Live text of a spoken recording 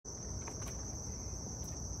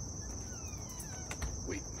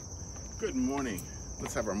Good morning.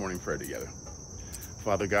 Let's have our morning prayer together.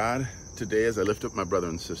 Father God, today as I lift up my brother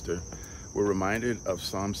and sister, we're reminded of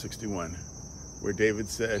Psalm 61, where David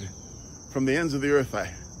said, "From the ends of the earth,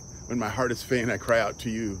 when my heart is faint, I cry out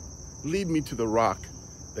to you. Lead me to the rock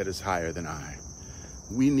that is higher than I."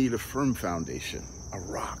 We need a firm foundation, a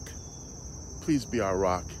rock. Please be our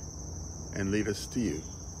rock and lead us to you.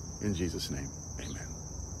 In Jesus' name, amen.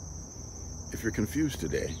 If you're confused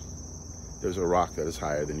today, there's a rock that is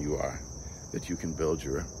higher than you are, that you can build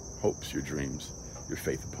your hopes, your dreams, your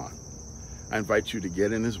faith upon. I invite you to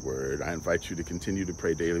get in his word. I invite you to continue to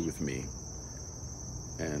pray daily with me.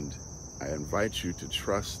 And I invite you to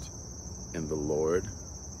trust in the Lord,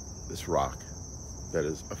 this rock that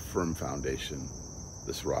is a firm foundation,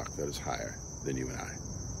 this rock that is higher than you and I.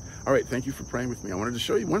 All right, thank you for praying with me. I wanted to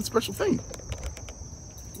show you one special thing.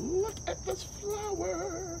 Look at this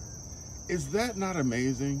flower. Is that not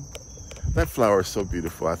amazing? That flower is so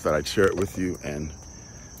beautiful. I thought I'd share it with you. And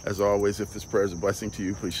as always, if this prayer is a blessing to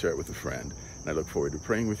you, please share it with a friend. And I look forward to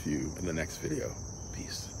praying with you in the next video.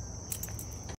 Peace.